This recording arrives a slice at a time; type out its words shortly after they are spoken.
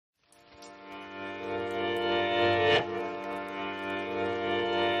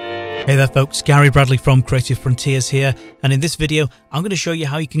Hey there folks, Gary Bradley from Creative Frontiers here, and in this video I'm going to show you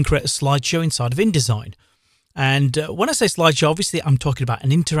how you can create a slideshow inside of InDesign. And when I say slideshow, obviously I'm talking about an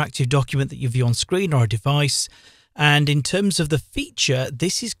interactive document that you view on screen or a device. And in terms of the feature,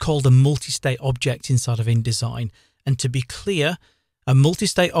 this is called a multi-state object inside of InDesign. And to be clear, a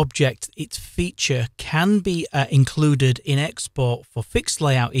multi-state object, its feature can be included in export for fixed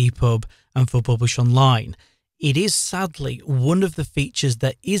layout ePub and for publish online. It is sadly one of the features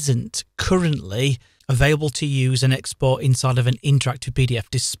that isn't currently available to use and export inside of an interactive PDF,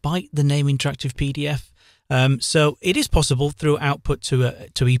 despite the name interactive PDF. So it is possible through output to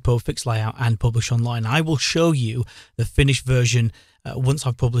ePub, fixed layout, and publish online. I will show you the finished version once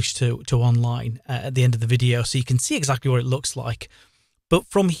I've published to online at the end of the video, so you can see exactly what it looks like. But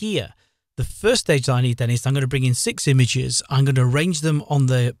from here, the first stage that I need then is I'm going to bring in 6 images. I'm going to arrange them on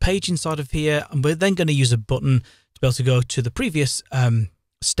the page inside of here, and we're then going to use a button to be able to go to the previous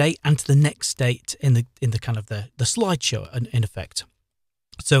state and to the next state in the kind of the slideshow in effect.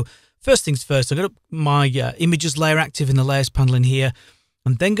 So first things first, I've got my images layer active in the layers panel in here.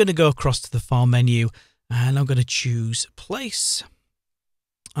 I'm then going to go across to the file menu and I'm going to choose place.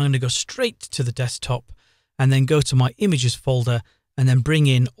 I'm going to go straight to the desktop and then go to my images folder and then bring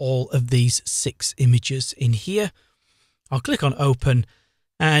in all of these 6 images in here. I'll click on open,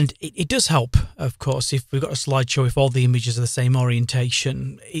 and it does help, of course, if we've got a slideshow, if all the images are the same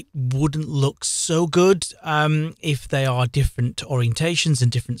orientation. It wouldn't look so good if they are different orientations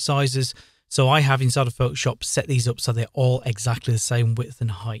and different sizes. So I have inside of Photoshop set these up so they're all exactly the same width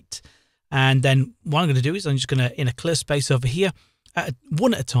and height. And then what I'm going to do is I'm just going to, in a clear space over here,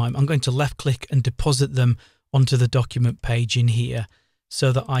 one at a time, I'm going to left click and deposit them onto the document page in here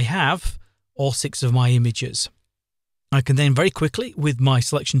so that I have all 6 of my images. I can then very quickly, with my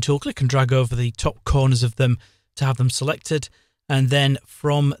selection tool, click and drag over the top corners of them to have them selected. And then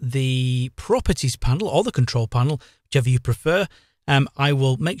from the properties panel or the control panel, whichever you prefer, I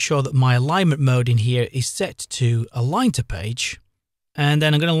will make sure that my alignment mode in here is set to align to page. And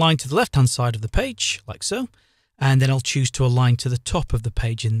then I'm going to align to the left-hand side of the page, like so. And then I'll choose to align to the top of the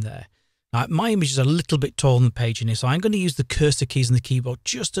page in there. Now, my images are a little bit taller than the page in here, so I'm going to use the cursor keys on the keyboard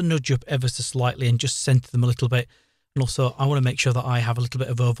just to nudge up ever so slightly and just center them a little bit. And also, I want to make sure that I have a little bit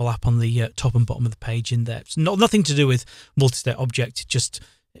of overlap on the top and bottom of the page in there. It's nothing to do with multi-state object.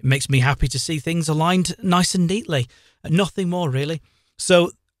 It makes me happy to see things aligned nice and neatly. Nothing more, really.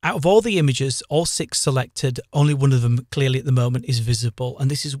 So out of all the images, all 6 selected, only one of them clearly at the moment is visible.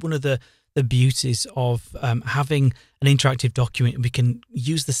 And this is one of the beauties of having an interactive document. We can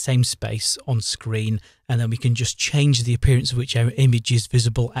use the same space on screen, and then we can just change the appearance of whichever image is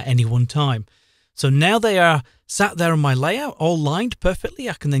visible at any one time. So now they are sat there on my layout, all lined perfectly.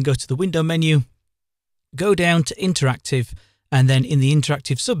 I can then go to the window menu, go down to interactive, and then in the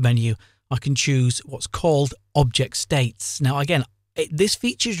interactive submenu, I can choose what's called object states. Now, again, this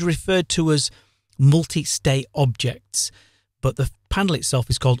feature is referred to as multi-state objects, but the panel itself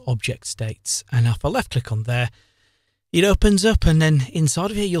is called object states. And if I left click on there, it opens up, and then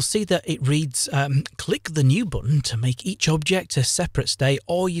inside of here you'll see that it reads click the new button to make each object a separate state,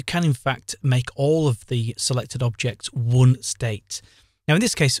 or you can in fact make all of the selected objects one state. Now in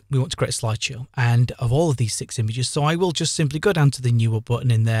this case we want to create a slideshow and of all of these 6 images, so I will just simply go down to the newer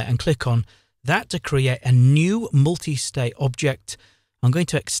button in there and click on that to create a new multi-state object. I'm going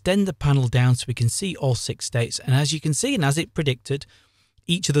to extend the panel down so we can see all 6 states, and as you can see, and as it predicted,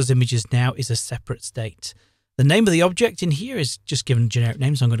 each of those images now is a separate state. The name of the object in here is just given generic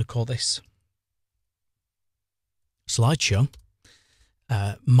names. So I'm going to call this slideshow,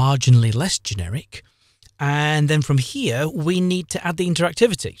 marginally less generic. And then from here, we need to add the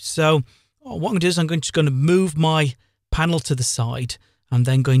interactivity. So what I'm going to do is I'm just going to move my panel to the side. I'm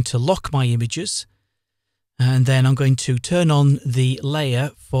then going to lock my images. And then I'm going to turn on the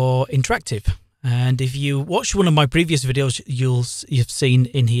layer for interactive. And if you watch one of my previous videos, you've seen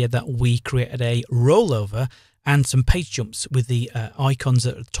in here that we created a rollover and some page jumps with the icons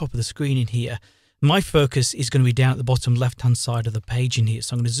at the top of the screen in here. My focus is going to be down at the bottom left-hand side of the page in here.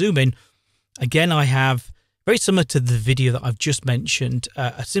 So I'm going to zoom in. Again, I have, very similar to the video that I've just mentioned,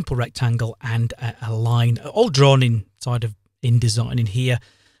 a simple rectangle and a line, all drawn inside of InDesign in here.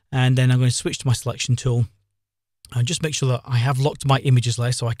 And then I'm going to switch to my selection tool and just make sure that I have locked my images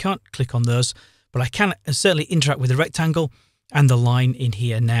layer, so I can't click on those, but I can certainly interact with the rectangle and the line in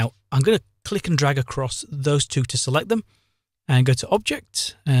here. Now, I'm going to click and drag across those 2 to select them and go to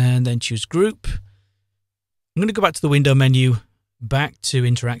Object and then choose Group. I'm going to go back to the window menu, back to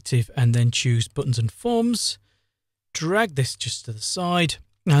Interactive, and then choose Buttons and Forms. Drag this just to the side.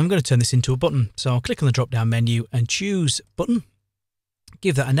 Now I'm going to turn this into a button. So I'll click on the drop-down menu and choose Button.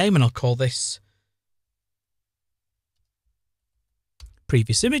 give that a name, and I'll call this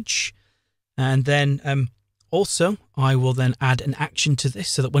previous image. And then also I will then add an action to this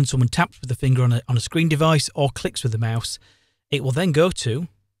so that when someone taps with the finger on a screen device or clicks with the mouse, it will then go to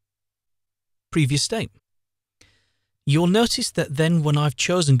previous state. You'll notice that then when I've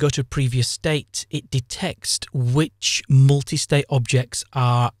chosen go to previous state, it detects which multi-state objects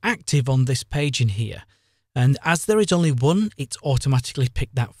are active on this page in here. And as there is only one, it's automatically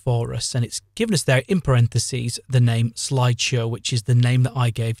picked that for us. And it's given us there in parentheses the name slideshow, which is the name that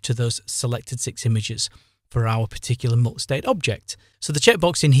I gave to those selected 6 images for our particular multi-state object. So the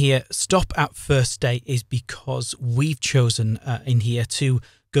checkbox in here, stop at first state, is because we've chosen in here to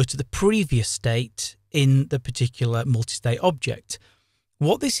go to the previous state in the particular multi-state object.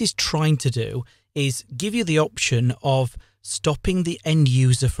 What this is trying to do is give you the option of stopping the end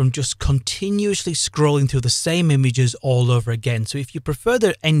user from just continuously scrolling through the same images all over again. So if you prefer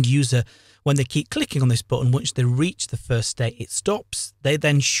the end user, when they keep clicking on this button, once they reach the first state, it stops. They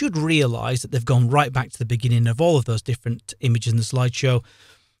then should realize that they've gone right back to the beginning of all of those different images in the slideshow.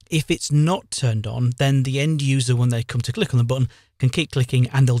 If it's not turned on, then the end user, when they come to click on the button, can keep clicking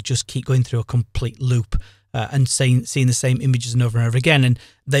and they'll just keep going through a complete loop and seeing the same images over and over again. And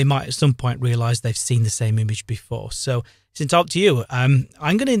they might at some point realize they've seen the same image before. So it's up to you. I'm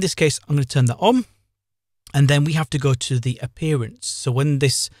going to, in this case, I'm going to turn that on. And then we have to go to the appearance. So when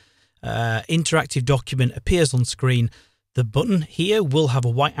this interactive document appears on screen, the button here will have a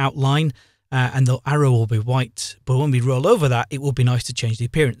white outline and the arrow will be white. But when we roll over that, it will be nice to change the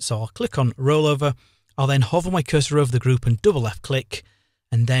appearance. So I'll click on roll over. I'll then hover my cursor over the group and double left click.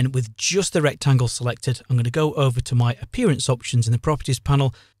 And then with just the rectangle selected, I'm going to go over to my appearance options in the properties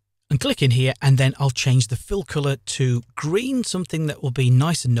panel and click in here. And then I'll change the fill color to green, something that will be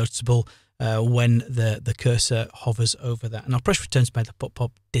nice and noticeable when the cursor hovers over that. And I'll press return to make the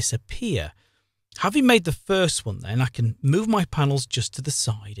pop-up disappear. Having made the first one, then I can move my panels just to the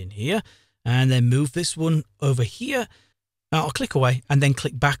side in here and then move this one over here. Now I'll click away and then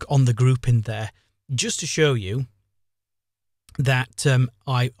click back on the group in there just to show you that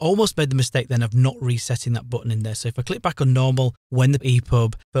I almost made the mistake then of not resetting that button in there. So if I click back on normal, when the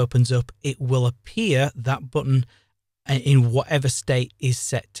ePub opens up, it will appear that button in whatever state is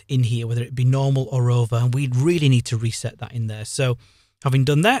set in here, whether it be normal or over, and we really need to reset that in there. So having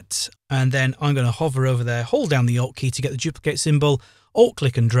done that, and then I'm going to hover over there, hold down the Alt key to get the duplicate symbol, Alt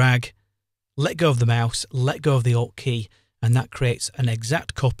click and drag, let go of the mouse, let go of the Alt key, and that creates an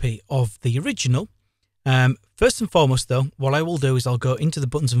exact copy of the original. First and foremost though, what I will do is I'll go into the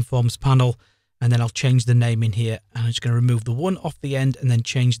buttons and forms panel and then I'll change the name in here, and I'm just going to remove the 1 off the end and then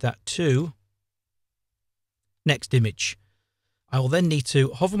change that to next image. I will then need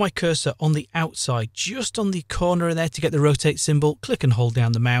to hover my cursor on the outside, just on the corner there to get the rotate symbol, click and hold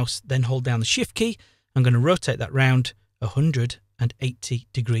down the mouse, then hold down the shift key. I'm going to rotate that round 180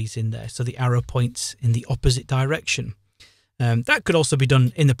 degrees in there, so the arrow points in the opposite direction. That could also be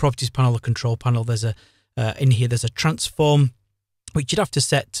done in the properties panel or control panel. There's in here there's a transform which you'd have to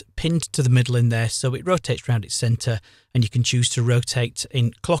set pinned to the middle in there, so it rotates around its center, and you can choose to rotate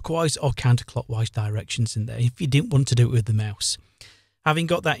in clockwise or counterclockwise directions in there if you didn't want to do it with the mouse. Having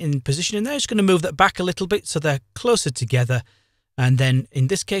got that in position in there, just going to move that back a little bit so they're closer together. And then in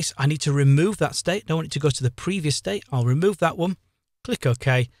this case, I need to remove that state. I don't want it to go to the previous state. I'll remove that one, click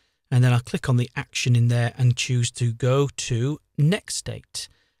OK, and then I'll click on the action in there and choose to go to next state.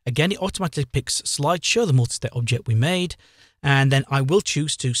 Again, it automatically picks slideshow, the multi-state object we made, and then I will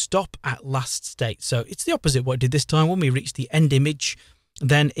choose to stop at last state. So it's the opposite of what I did this time. When we reach the end image,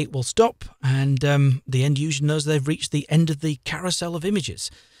 then it will stop, and the end user knows they've reached the end of the carousel of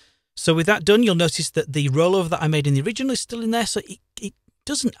images. So with that done, you'll notice that the rollover that I made in the original is still in there, so it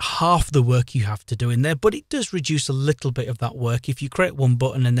doesn't half the work you have to do in there, but it does reduce a little bit of that work. If you create one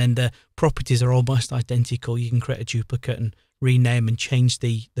button and then the properties are almost identical, you can create a duplicate and rename and change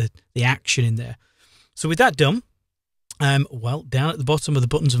the action in there. So with that done, well, down at the bottom of the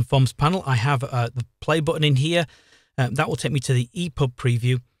buttons and forms panel, I have the play button in here. That will take me to the ePub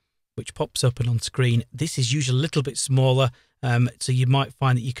preview, which pops open on screen. This is usually a little bit smaller, so you might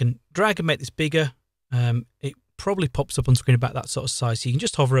find that you can drag and make this bigger. It probably pops up on screen about that sort of size. So you can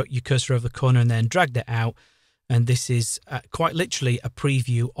just hover your cursor over the corner and then drag that out. And this is quite literally a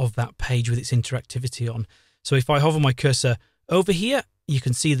preview of that page with its interactivity on. So if I hover my cursor over here, you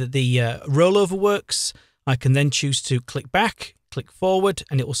can see that the rollover works. I can then choose to click back, click forward,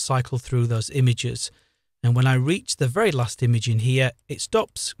 and it will cycle through those images. And when I reach the very last image in here, it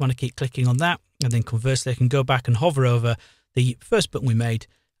stops when I keep clicking on that. And then conversely, I can go back and hover over the first button we made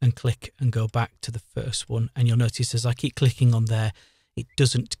and click and go back to the first one. And you'll notice as I keep clicking on there, it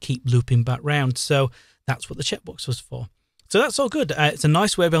doesn't keep looping back round. So that's what the checkbox was for. So that's all good. It's a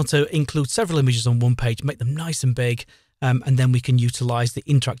nice way of being able to include several images on one page, make them nice and big, and then we can utilize the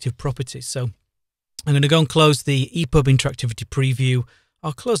interactive properties. So I'm going to go and close the ePub interactivity preview.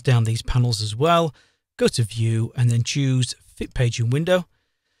 I'll close down these panels as well, go to view, and then choose fit page in window.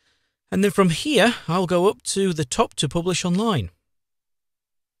 And then from here, I'll go up to the top to publish online.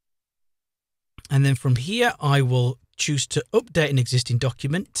 And then from here, I will choose to update an existing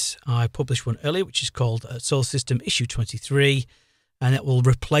document. I published one earlier, which is called Solar System Issue 23, and it will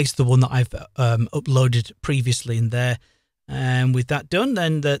replace the one that I've uploaded previously in there. And with that done,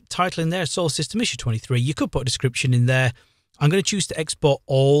 then the title in there, Solar System Issue 23. You could put a description in there. I'm going to choose to export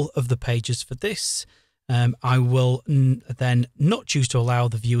all of the pages for this. I will then not choose to allow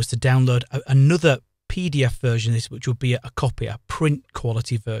the viewers to download another PDF version of this, which will be a copy, a print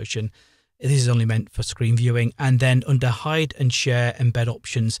quality version. This is only meant for screen viewing. And then under hide and share embed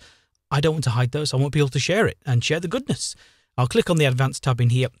options, I don't want to hide those. I want to be able to share it and share the goodness. I'll click on the advanced tab in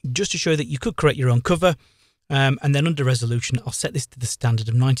here just to show that you could create your own cover. And then under resolution, I'll set this to the standard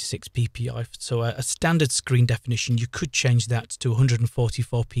of 96 ppi. So a standard screen definition, you could change that to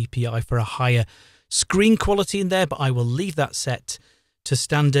 144 ppi for a higher screen quality in there, but I will leave that set to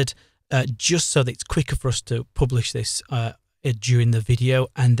standard just so that it's quicker for us to publish this during the video.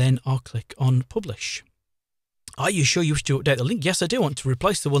 And then I'll click on publish. Are you sure you wish to update the link? Yes, I do want to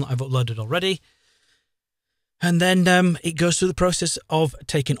replace the one that I've uploaded already. And then it goes through the process of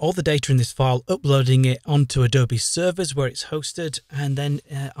taking all the data in this file, uploading it onto Adobe servers where it's hosted. And then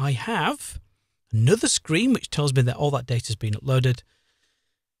I have another screen which tells me that all that data has been uploaded.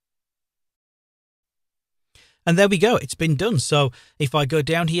 And there we go. It's been done. So if I go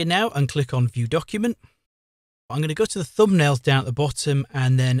down here now and click on View Document, I'm going to go to the thumbnails down at the bottom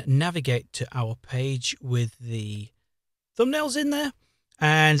and then navigate to our page with the thumbnails in there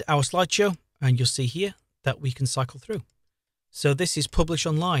and our slideshow. And you'll see here that we can cycle through. So this is publish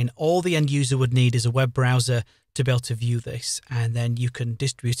online. All the end user would need is a web browser to be able to view this, and then you can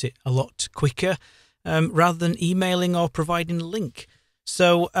distribute it a lot quicker rather than emailing or providing a link.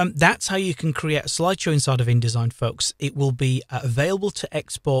 So that's how you can create a slideshow inside of InDesign, folks. It will be available to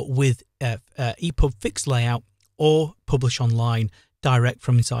export with ePub fixed layout or publish online direct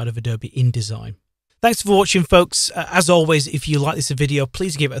from inside of Adobe InDesign. Thanks for watching, folks. As always, if you like this video,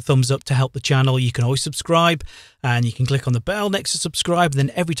 please give it a thumbs up to help the channel. You can always subscribe, and you can click on the bell next to subscribe.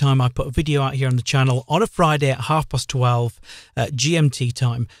 Then every time I put a video out here on the channel on a Friday at 12:30 GMT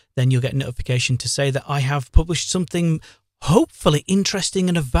time, then you'll get a notification to say that I have published something hopefully interesting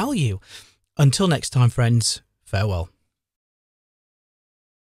and of value. Until next time, friends, farewell.